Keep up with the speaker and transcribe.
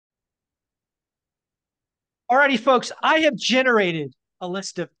Alrighty, folks, I have generated a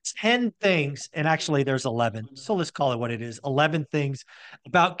list of 10 things, and actually there's 11. So let's call it what it is 11 things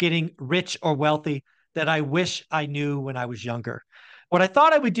about getting rich or wealthy that I wish I knew when I was younger. What I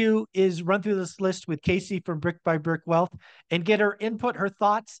thought I would do is run through this list with Casey from Brick by Brick Wealth and get her input, her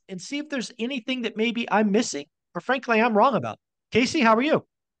thoughts, and see if there's anything that maybe I'm missing or frankly I'm wrong about. Casey, how are you?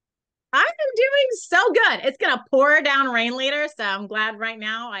 I am doing so good. It's going to pour down rain later, so I'm glad right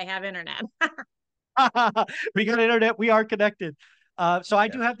now I have internet. We got internet. We are connected. So I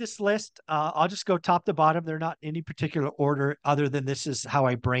Yeah. do have this list. I'll just go top to bottom. They're not in any particular order, other than this is how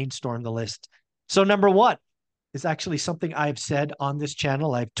I brainstorm the list. So number one is actually something I've said on this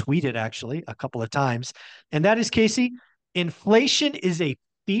channel. I've tweeted actually a couple of times, and that is Casey. Inflation is a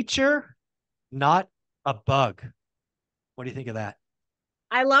feature, not a bug. What do you think of that?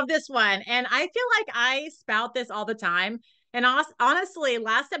 I love this one. And I feel like I spout this all the time. And honestly,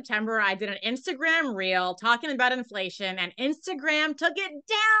 last September, I did an Instagram reel talking about inflation, and Instagram took it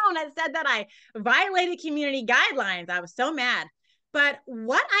down and said that I violated community guidelines. I was so mad. But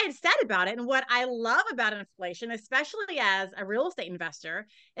what I had said about it and what I love about inflation, especially as a real estate investor,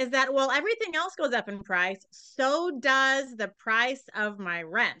 is that while everything else goes up in price, so does the price of my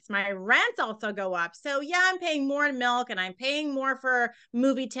rents. My rents also go up. So, yeah, I'm paying more in milk and I'm paying more for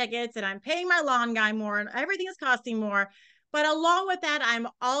movie tickets and I'm paying my lawn guy more and everything is costing more. But along with that, I'm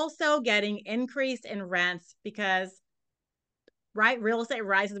also getting increase in rents because right, real estate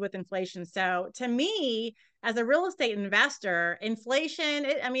rises with inflation. So to me, as a real estate investor, inflation,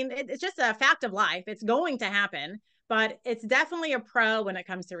 it's just a fact of life. It's going to happen, but it's definitely a pro when it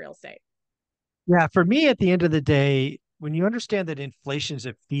comes to real estate. Yeah, for me, at the end of the day, when you understand that inflation is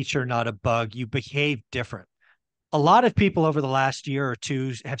a feature, not a bug, you behave different. A lot of people over the last year or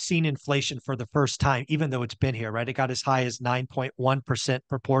two have seen inflation for the first time, even though it's been here, right? It got as high as 9.1%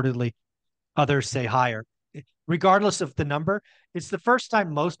 purportedly. Others say higher. Regardless of the number, it's the first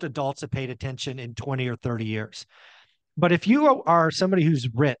time most adults have paid attention in 20 or 30 years. But if you are somebody who's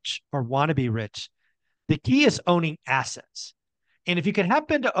rich or want to be rich, the key is owning assets. And if you can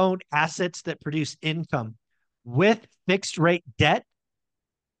happen to own assets that produce income with fixed rate debt,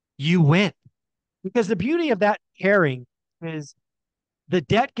 you win. Because the beauty of that pairing is the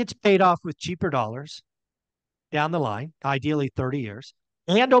debt gets paid off with cheaper dollars down the line, ideally 30 years.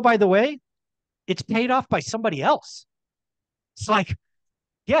 And oh, by the way, it's paid off by somebody else. It's like,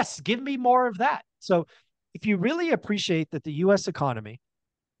 yes, give me more of that. So if you really appreciate that the US economy,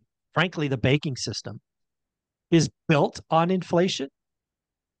 frankly, the banking system is built on inflation,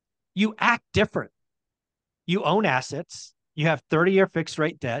 you act different. You own assets, you have 30-year fixed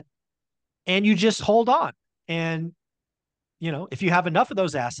rate debt, and you just hold on. And, if you have enough of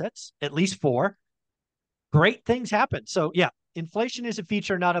those assets, at least four, great things happen. So, yeah, inflation is a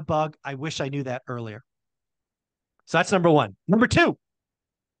feature, not a bug. I wish I knew that earlier. So that's number one. Number two,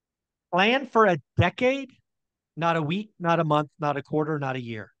 plan for a decade, not a week, not a month, not a quarter, not a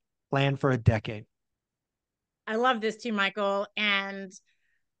year. Plan for a decade. I love this too, Michael. And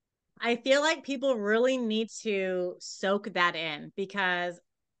I feel like people really need to soak that in because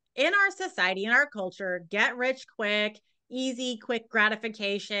in our society, in our culture, get rich quick, easy, quick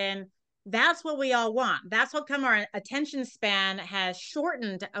gratification. That's what we all want. That's how come our attention span has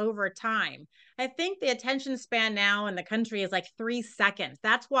shortened over time. I think the attention span now in the country is like 3 seconds.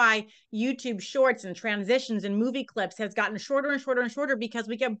 That's why YouTube shorts and transitions and movie clips has gotten shorter and shorter and shorter because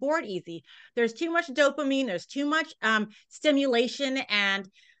we get bored easy. There's too much dopamine, there's too much stimulation and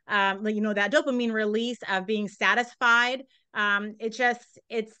that dopamine release of being satisfied.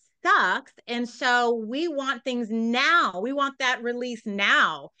 It sucks. And so we want things now. We want that release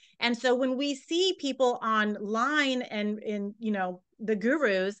now. And so when we see people online and in, the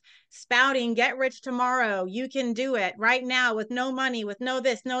gurus spouting, get rich tomorrow, you can do it right now with no money, with no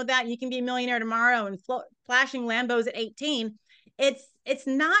this, no that, you can be a millionaire tomorrow and flashing Lambos at 18. It's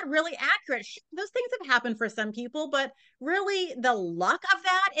not really accurate. Those things have happened for some people, but really the luck of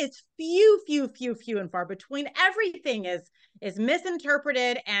that is few and far between. Everything is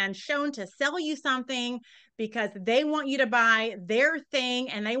misinterpreted and shown to sell you something because they want you to buy their thing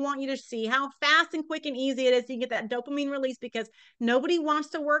and they want you to see how fast and quick and easy it is to get that dopamine release because nobody wants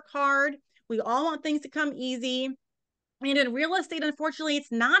to work hard. We all want things to come easy. And in real estate, unfortunately,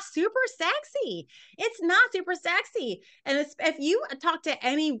 it's not super sexy. It's not super sexy. And if you talk to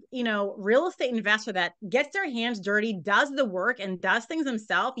any, real estate investor that gets their hands dirty, does the work and does things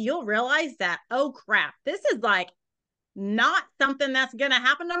himself, you'll realize that, oh crap, this is like not something that's going to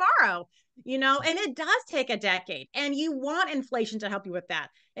happen tomorrow, and it does take a decade and you want inflation to help you with that.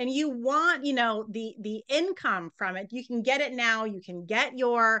 And you want, the income from it. You can get it now. You can get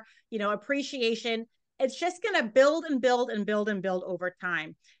your, appreciation. it's just going to build and build and build and build over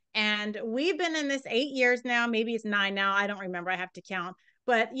time. And we've been in this 8 years now, maybe it's 9 now. I don't remember. I have to count.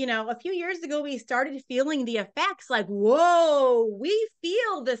 But, a few years ago, we started feeling the effects like, whoa, we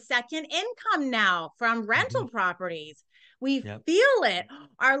feel the second income now from Mm-hmm. rental properties. We Yep. feel it.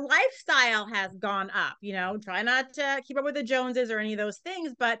 Our lifestyle has gone up, try not to keep up with the Joneses or any of those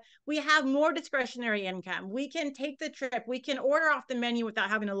things, but we have more discretionary income. We can take the trip. We can order off the menu without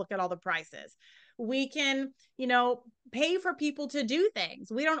having to look at all the prices. We can, pay for people to do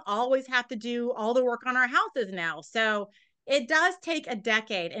things. We don't always have to do all the work on our houses now. So it does take a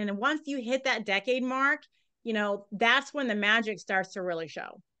decade. And once you hit that decade mark, that's when the magic starts to really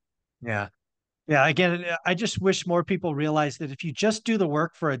show. Yeah. Yeah. Again, I just wish more people realize that if you just do the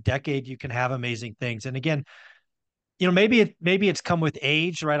work for a decade, you can have amazing things. And again, maybe it's come with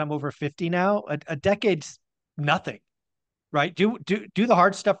age, right? I'm over 50 now. A decade's nothing, right? Do the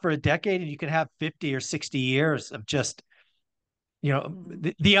hard stuff for a decade and you can have 50 or 60 years of just, Mm-hmm.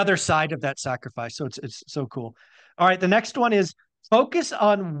 the other side of that sacrifice. So it's so cool. All right. The next one is focus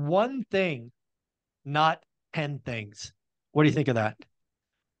on one thing, not 10 things. What do you think of that?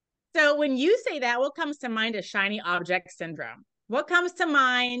 So when you say that, what comes to mind is shiny object syndrome. What comes to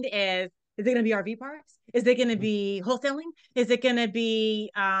mind is it going to be RV parks? Is it going to be wholesaling? Is it going to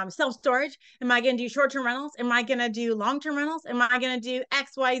be self storage? Am I going to do short term rentals? Am I going to do long term rentals? Am I going to do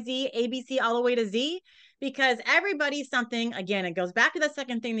X, Y, Z, ABC, all the way to Z? Because everybody's something, again, it goes back to the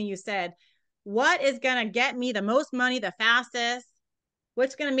second thing that you said. What is going to get me the most money the fastest?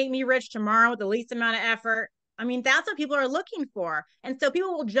 What's going to make me rich tomorrow with the least amount of effort? I mean, that's what people are looking for. And so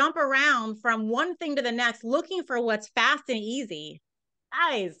people will jump around from one thing to the next looking for what's fast and easy.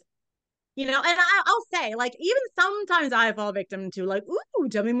 Guys, and I'll say, like, even sometimes I fall victim to, like, ooh,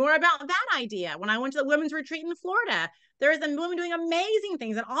 tell me more about that idea. When I went to the women's retreat in Florida, there is a woman doing amazing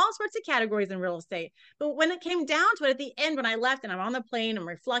things in all sorts of categories in real estate. But when it came down to it at the end, when I left and I'm on the plane, I'm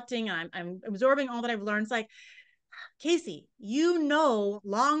reflecting and I'm absorbing all that I've learned, it's like, Casey,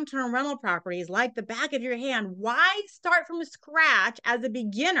 long-term rental properties like the back of your hand. Why start from scratch as a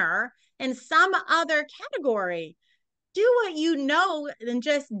beginner in some other category? Do what you know and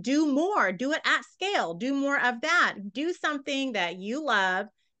just do more. Do it at scale. Do more of that. Do something that you love,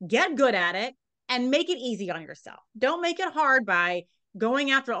 get good at it, and make it easy on yourself. Don't make it hard by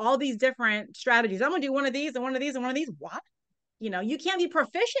going after all these different strategies. I'm going to do one of these and one of these and one of these. What? You can't be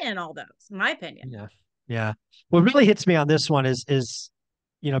proficient in all those, in my opinion. Yeah. Yeah. What really hits me on this one is,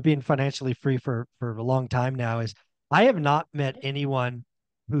 being financially free for a long time now is I have not met anyone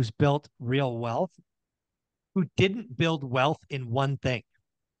who's built real wealth who didn't build wealth in one thing,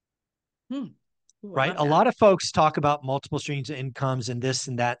 Hmm. Ooh, I right? love A that. lot of folks talk about multiple streams of incomes and this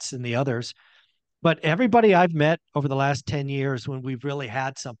and that's and the others, but everybody I've met over the last 10 years when we've really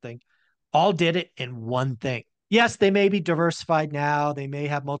had something all did it in one thing. Yes, they may be diversified now. They may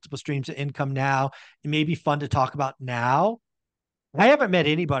have multiple streams of income now. It may be fun to talk about now. I haven't met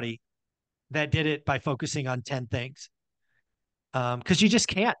anybody that did it by focusing on 10 things. Because you just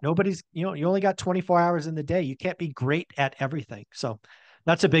can't. Nobody's, you only got 24 hours in the day. You can't be great at everything. So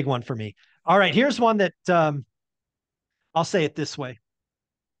that's a big one for me. All right, here's one that I'll say it this way.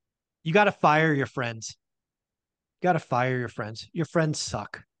 You got to fire your friends. You got to fire your friends. Your friends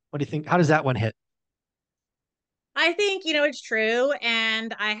suck. What do you think? How does that one hit? I think, it's true.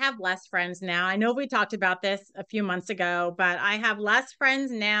 And I have less friends now. I know we talked about this a few months ago, but I have less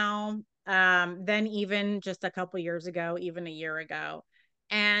friends now than even just a couple years ago, even a year ago.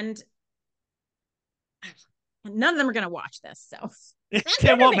 And none of them are going to watch this. So that's It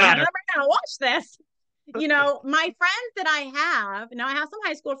won't everything. None of matter. them are going to watch this. My friends that I have now, I have some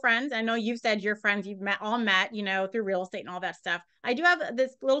high school friends. I know you've said your friends you've met, through real estate and all that stuff. I do have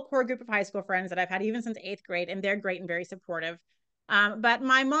this little core group of high school friends that I've had even since eighth grade, and they're great and very supportive. But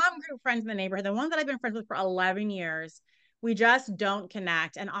my mom group friends in the neighborhood, the ones that I've been friends with for 11 years, we just don't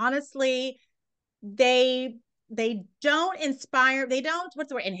connect. And honestly, they don't inspire, they don't, what's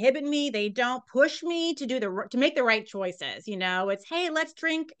the word, inhibit me, they don't push me to make the right choices. It's, hey, let's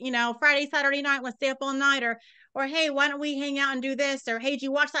drink, Friday, Saturday night, let's stay up all night, or hey, why don't we hang out and do this, or hey, did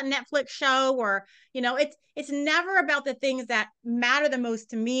you watch that Netflix show, or it's never about the things that matter the most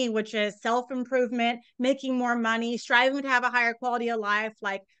to me, which is self-improvement, making more money, striving to have a higher quality of life.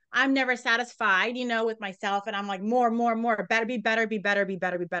 Like, I'm never satisfied, with myself. And I'm like, more, better, be better, be better, be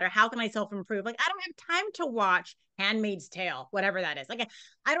better, be better. How can I self improve? Like, I don't have time to watch Handmaid's Tale, whatever that is. Like,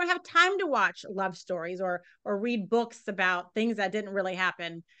 I don't have time to watch love stories or read books about things that didn't really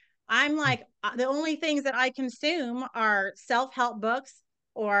happen. I'm like, the only things that I consume are self help books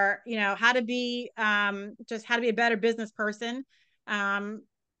or, how to be just how to be a better business person. Um,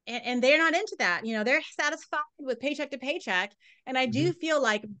 and they're not into that. They're satisfied with paycheck to paycheck. And I Mm-hmm. do feel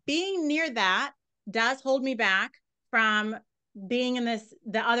like being near that does hold me back from being in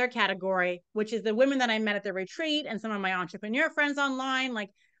the other category, which is the women that I met at the retreat and some of my entrepreneur friends online. Like,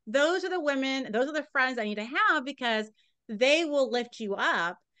 those are the women, those are the friends I need to have, because they will lift you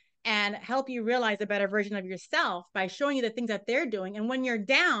up and help you realize a better version of yourself by showing you the things that they're doing. And when you're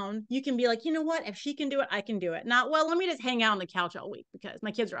down, you can be like, you know what? If she can do it, I can do it. Not, well, let me just hang out on the couch all week because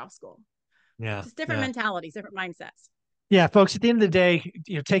my kids are off school. Yeah. Just different Yeah. mentalities, different mindsets. Yeah, folks, at the end of the day,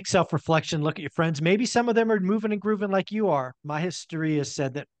 take self-reflection, look at your friends. Maybe some of them are moving and grooving like you are. My history has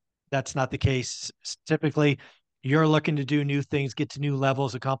said that that's not the case. Typically, you're looking to do new things, get to new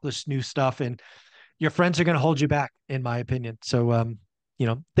levels, accomplish new stuff, and your friends are going to hold you back, in my opinion. So,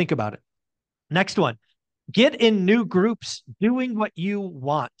 think about it. Next one, get in new groups, doing what you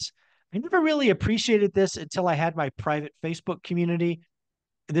want. I never really appreciated this until I had my private Facebook community.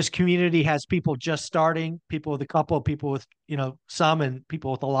 This community has people just starting, people with a couple, people with, some, and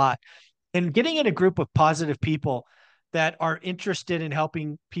people with a lot. And getting in a group of positive people that are interested in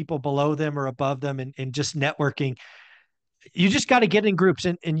helping people below them or above them, and just networking. You just got to get in groups,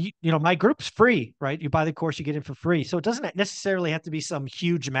 and my group's free, right? You buy the course, you get in for free. So it doesn't necessarily have to be some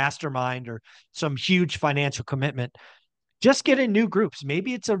huge mastermind or some huge financial commitment. Just get in new groups.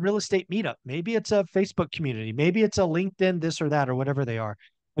 Maybe it's a real estate meetup. Maybe it's a Facebook community. Maybe it's a LinkedIn, this or that, or whatever they are.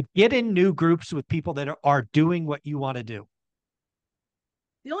 But get in new groups with people that are doing what you want to do.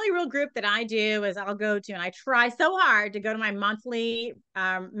 The only real group that I do is I'll go to, and I try so hard to go to my monthly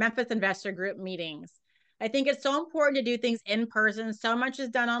Memphis investor group meetings. I think it's so important to do things in person. So much is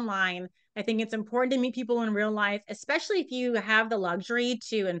done online. I think it's important to meet people in real life, especially if you have the luxury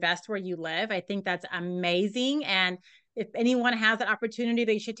to invest where you live. I think that's amazing. And if anyone has that opportunity,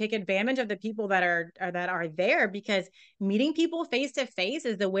 they should take advantage of the people that are there, because meeting people face to face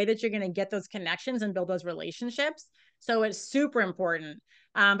is the way that you're going to get those connections and build those relationships. So it's super important.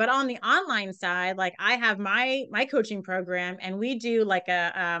 But on the online side, like, I have my coaching program, and we do like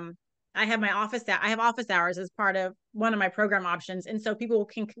I have I have office hours as part of one of my program options. And so people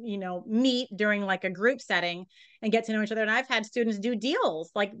can, meet during like a group setting and get to know each other. And I've had students do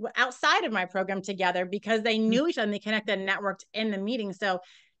deals like outside of my program together because they knew each other and they connected and networked in the meeting. So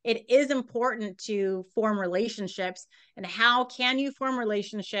it is important to form relationships. And how can you form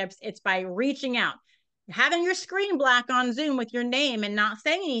relationships? It's by reaching out. Having your screen black on Zoom with your name and not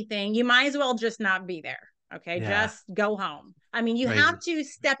saying anything, you might as well just not be there. Okay. Yeah, Just go home. I mean, you have crazy. to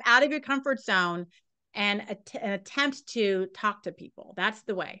step out of your comfort zone and attempt to talk to people. That's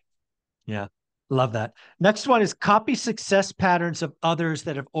the way. Yeah, love that. Next one is copy success patterns of others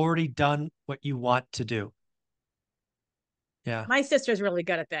that have already done what you want to do. Yeah, My sister's really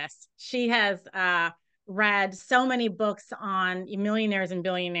good at this. She has read so many books on millionaires and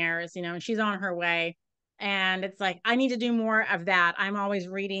billionaires, and she's on her way. And it's like, I need to do more of that. I'm always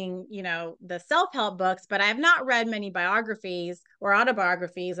reading, the self help books, but I have not read many biographies or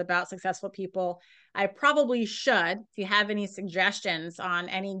autobiographies about successful people. I probably should. If you have any suggestions on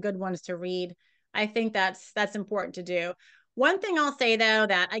any good ones to read, I think that's important to do. One thing I'll say though,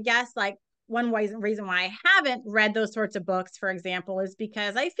 that I guess, like, one reason why I haven't read those sorts of books, for example, is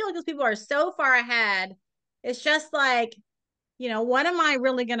because I feel like those people are so far ahead. It's just like, what am I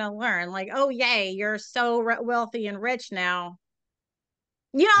really going to learn? Like, oh, yay, you're so wealthy and rich now.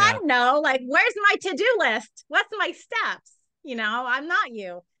 I yeah, don't know. Like, where's my to-do list? What's my steps? I'm not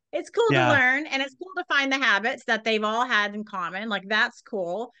you. It's cool to yeah. learn, and it's cool to find the habits that they've all had in common. Like, that's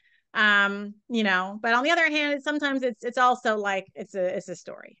cool. But on the other hand, sometimes it's also like it's a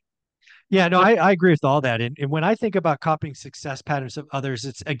story. Yeah, no, I agree with all that. And when I think about copying success patterns of others,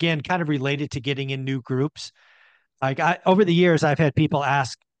 it's again kind of related to getting in new groups. Like, over the years, I've had people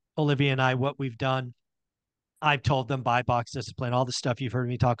ask Olivia and I what we've done. I've told them buy box discipline, all the stuff you've heard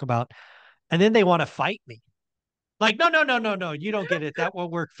me talk about. And then they want to fight me. Like, no, no, no, no, no, you don't get it. That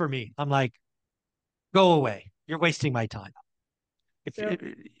won't work for me. I'm like, go away. You're wasting my time. If So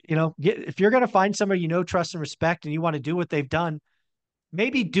if you're going to find somebody trust and respect, and you want to do what they've done,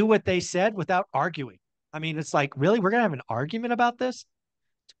 maybe do what they said without arguing. I mean, it's like, really, we're going to have an argument about this?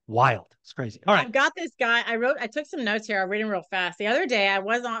 It's wild. It's crazy. All right. I've got this guy. I took some notes here. I'll read them real fast. The other day I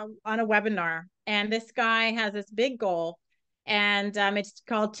was on a webinar, and this guy has this big goal, and it's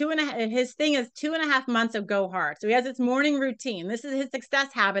called his thing is 2.5 months of go hard. So he has this morning routine. This is his success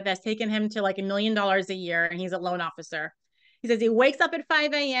habit that's taken him to like $1 million a year, and he's a loan officer. He says he wakes up at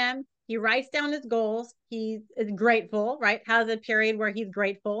 5 a.m. He writes down his goals. He is grateful, right? Has a period where he's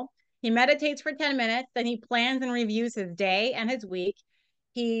grateful. He meditates for 10 minutes. Then he plans and reviews his day and his week.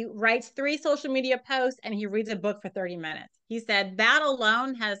 He writes 3 social media posts and he reads a book for 30 minutes. He said that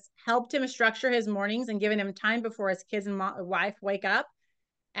alone has helped him structure his mornings and given him time before his kids and wife wake up,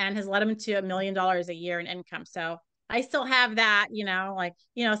 and has led him to $1 million a year in income. So I still have that,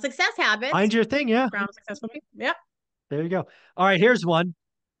 success Find habits your thing. Yeah. from successful people. Yep. There you go. All right. Here's one.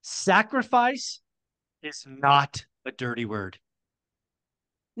 Sacrifice is not a dirty word.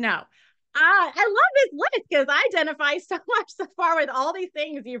 No. I love this list because I identify so much so far with all these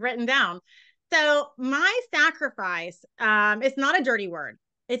things you've written down. So my sacrifice, it's not a dirty word.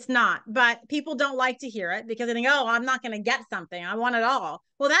 It's not, but people don't like to hear it because they think, oh, I'm not going to get something. I want it all.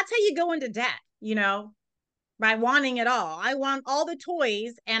 Well, that's how you go into debt, by wanting it all. I want all the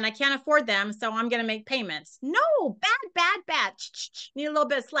toys and I can't afford them, so I'm going to make payments. No, bad, bad, bad. Need a little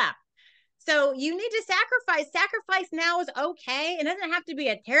bit of slap. So you need to sacrifice. Sacrifice now is okay. It doesn't have to be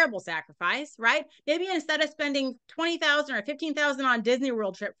a terrible sacrifice, right? Maybe instead of spending 20,000 or 15,000 on a Disney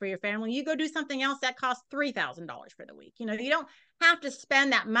World trip for your family, you go do something else that costs $3,000 for the week. You don't have to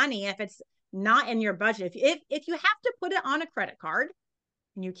spend that money if it's not in your budget. If you have to put it on a credit card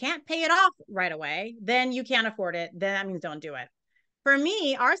and you can't pay it off right away, then you can't afford it. Then that means don't do it. For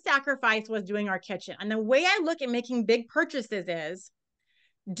me, our sacrifice was doing our kitchen. And the way I look at making big purchases is,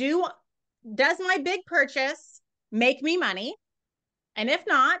 do does my big purchase make me money? And if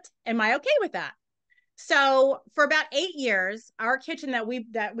not, am I okay with that? So for about 8 years, our kitchen that we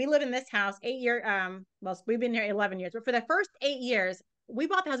live in this house, 8 year, well, we've been here 11 years, but for the first 8 years, we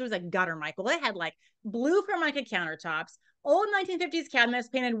bought the house. It was a gutter, Michael. It had like blue Formica countertops, old 1950s cabinets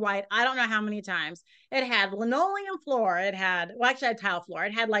painted white. I don't know how many times. It had linoleum floor. Actually, had tile floor.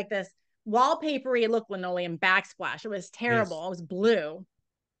 It had like this wallpapery look linoleum backsplash. It was Yes. terrible. It was blue.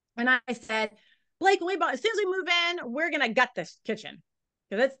 And I said, Blake, as soon as we move in, we're gonna gut this kitchen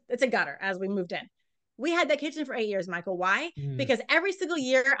because it's a gutter as we moved in. We had that kitchen for 8 years, Michael. Why? Mm, Because every single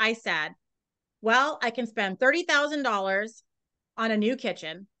year I said, well, I can spend $30,000 on a new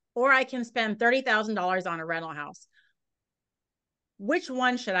kitchen, or I can spend $30,000 on a rental house. Which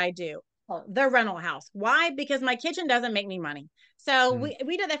one should I do? Oh, the rental house. Why? Because my kitchen doesn't make me money. So mm,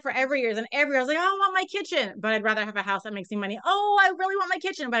 we did that for every year. And every year I was like, oh, I want my kitchen, but I'd rather have a house that makes me money. Oh, I really want my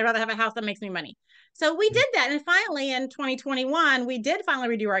kitchen, but I'd rather have a house that makes me money. So we mm. did that. And finally in 2021, we did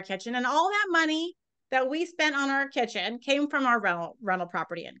finally redo our kitchen. And all that money that we spent on our kitchen came from our rental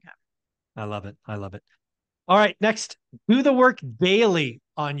property income. I love it. I love it. All right. Next, do the work daily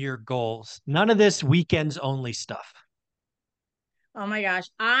on your goals. None of this weekends only stuff. Oh my gosh.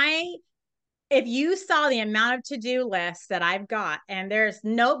 If you saw the amount of to-do lists that I've got, and there's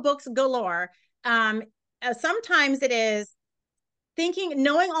notebooks galore, um, sometimes it is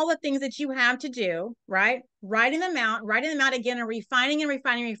knowing all the things that you have to do, right? Writing them out again, and refining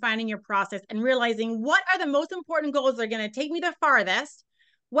your process, and realizing what are the most important goals that are going to take me the farthest.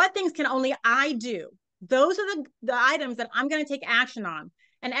 What things can only I do? Those are the items that I'm going to take action on.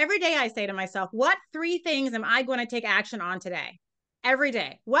 And every day I say to myself, what 3 things am I going to take action on today? Every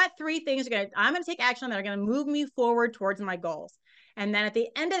day. What 3 things I'm going to take action on that are going to move me forward towards my goals? And then at the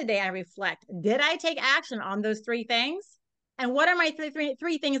end of the day, I reflect, did I take action on those 3 things? And what are my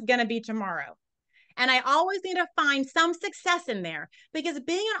three things going to be tomorrow? And I always need to find some success in there, because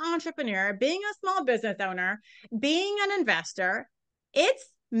being an entrepreneur, being a small business owner, being an investor, it's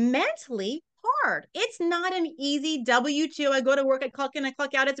mentally hard. It's not an easy W-2. I go to work, I clock in, I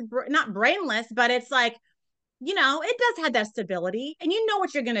clock out. It's not brainless, but it's like, it does have that stability, and you know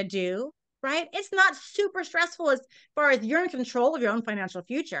what you're going to do, right? It's not super stressful as far as you're in control of your own financial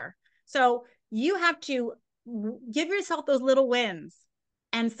future. So you have to give yourself those little wins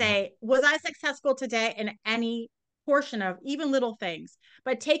and Yeah. say, was I successful today in any portion of even little things?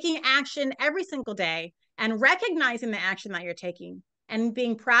 But taking action every single day and recognizing the action that you're taking and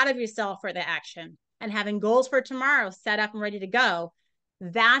being proud of yourself for the action and having goals for tomorrow set up and ready to go,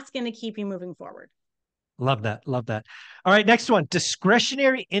 that's going to keep you moving forward. Love that. Love that. All right. Next one.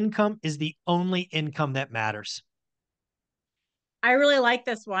 Discretionary income is the only income that matters. I really like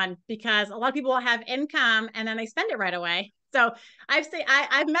this one because a lot of people have income and then they spend it right away. So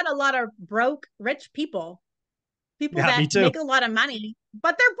I've met a lot of broke rich people Yeah, me that too. make a lot of money,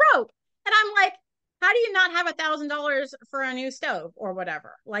 but they're broke. And I'm like, how do you not have $1,000 for a new stove or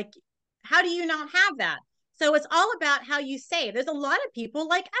whatever? Like, how do you not have that? So it's all about how you save. There's a lot of people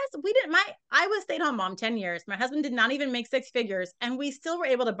like us. I was stay-at-home mom 10 years. My husband did not even make 6 figures, and we still were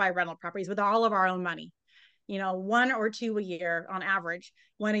able to buy rental properties with all of our own money. 1 or 2 a year on average,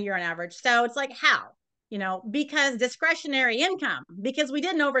 1 a year on average. So it's like, how? Because discretionary income, because we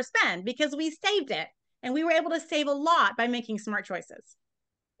didn't overspend, because we saved it. And we were able to save a lot by making smart choices.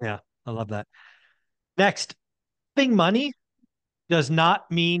 Yeah, I love that. Next, having money does not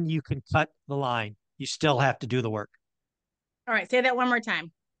mean you can cut the line. You still have to do the work. All right, say that one more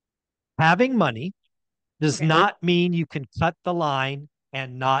time. Having money does Okay. not mean you can cut the line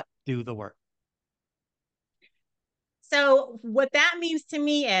and not do the work. So what that means to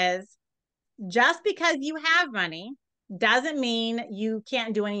me is just because you have money doesn't mean you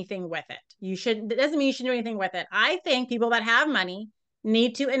can't do anything with it. You should It doesn't mean you should do anything with it. I think people that have money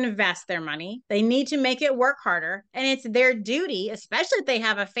need to invest their money. They need to make it work harder. And it's their duty, especially if they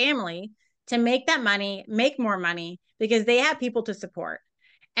have a family, to make that money, make more money because they have people to support.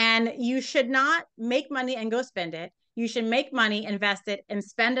 And you should not make money and go spend it. You should make money, invest it, and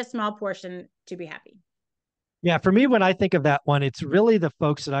spend a small portion to be happy. Yeah, for me, when I think of that one, it's really the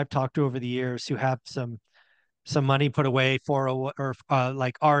folks that I've talked to over the years who have some money put away for or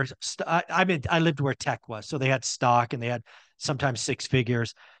like our I mean I lived where tech was, so they had stock and they had sometimes six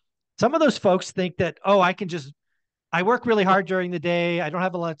figures. Some of those folks think that, oh, I work really hard during the day, I don't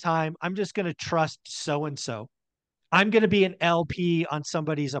have a lot of time, I'm just going to trust so and so. I'm going to be an LP on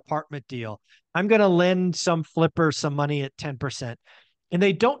somebody's apartment deal. I'm going to lend some flipper some money at 10%. And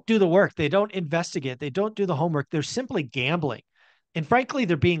they don't do the work. They don't investigate. They don't do the homework. They're simply gambling. And frankly,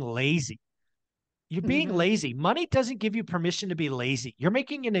 they're being lazy. You're being Mm-hmm. lazy. Money doesn't give you permission to be lazy. You're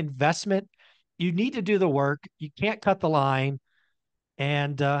making an investment. You need to do the work. You can't cut the line.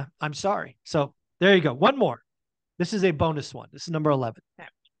 And I'm sorry. So there you go. One more. This is a bonus one. This is number 11.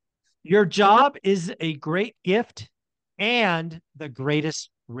 Your job is a great gift and the greatest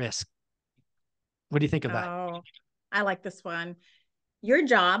risk. What do you think of that? Oh, I like this one. Your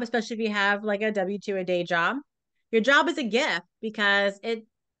job, especially if you have like a W-2, a day job, your job is a gift because it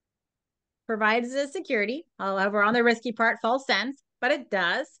provides a security. However, on the risky part, false sense, but it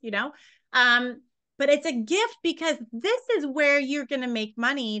does, you know. Um, but it's a gift because this is where you're going to make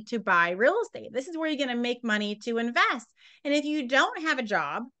money to buy real estate. This is where you're going to make money to invest. And if you don't have a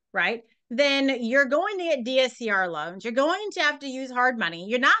job, right, then you're going to get DSCR loans. You're going to have to use hard money.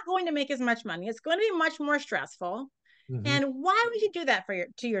 You're not going to make as much money. It's going to be much more stressful. Mm-hmm. And why would you do that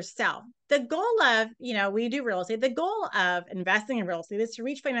to yourself? The goal of, we do real estate. The goal of investing in real estate is to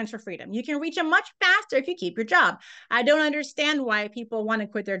reach financial freedom. You can reach it much faster if you keep your job. I don't understand why people want to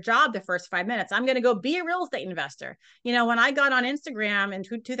quit their job the first 5 minutes. I'm going to go be a real estate investor. When I got on Instagram in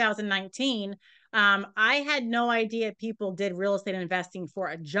 2019, I had no idea people did real estate investing for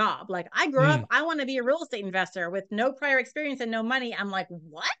a job. Like I grew up, I want to be a real estate investor with no prior experience and no money. I'm like,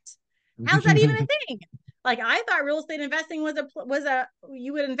 what? How's that even Mm. a thing? Like I thought real estate investing was a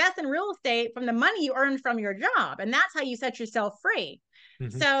you would invest in real estate from the money you earned from your job, and that's how you set yourself free.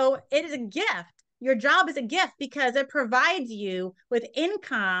 Mm-hmm. So it is a gift. Your job is a gift because it provides you with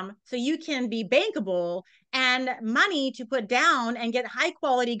income so you can be bankable and money to put down and get high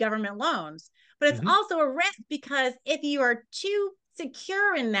quality government loans. But it's Mm-hmm. also a risk because if you are too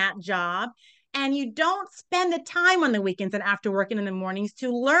secure in that job and you don't spend the time on the weekends and after working in the mornings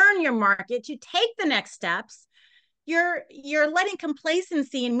to learn your market, to take the next steps, you're letting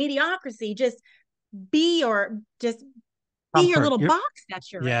complacency and mediocrity just be your Comfort. little You're box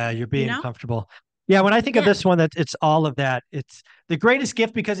that you're Yeah, in, you're you being know? comfortable. Yeah, when I think of Yeah. this one, that it's all of that. It's the greatest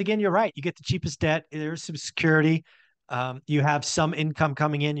gift because again, you're right. You get the cheapest debt. There's some security. You have some income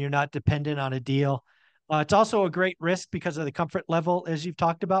coming in. You're not dependent on a deal. It's also a great risk because of the comfort level, as you've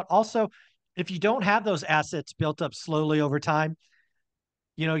talked about. Also, if you don't have those assets built up slowly over time,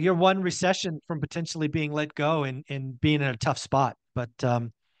 you're one recession from potentially being let go and being in a tough spot. But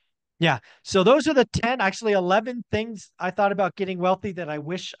yeah. So those are the 10, actually 11 things I thought about getting wealthy that I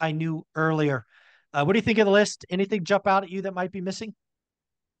wish I knew earlier. What do you think of the list? Anything jump out at you that might be missing?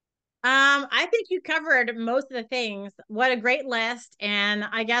 I think you covered most of the things. What a great list. And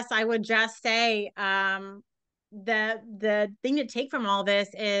I guess I would just say the thing to take from all this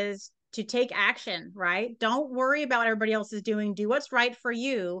is to take action, right? Don't worry about what everybody else is doing. Do what's right for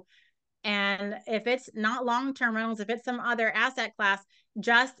you. And if it's not long-term rentals, if it's some other asset class,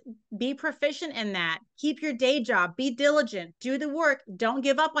 just be proficient in that. Keep your day job, be diligent, do the work, don't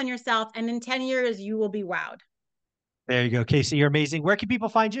give up on yourself. And in 10 years, you will be wowed. There you go, Casey. You're amazing. Where can people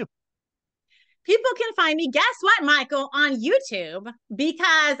find you? People can find me, guess what, Michael, on YouTube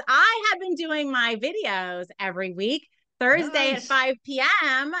because I have been doing my videos every week. Thursday at Nice. 5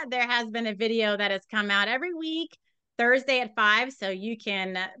 p.m., there has been a video that has come out every week, Thursday at 5. So you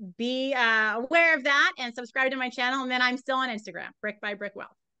can be aware of that and subscribe to my channel. And then I'm still on Instagram, Brick by Brick Wealth.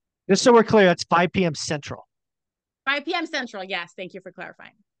 Just so we're clear, that's 5 p.m. Central. 5 p.m. Central. Yes. Thank you for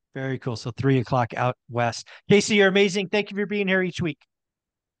clarifying. Very cool. So 3 o'clock out west. Casey, you're amazing. Thank you for being here each week.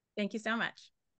 Thank you so much.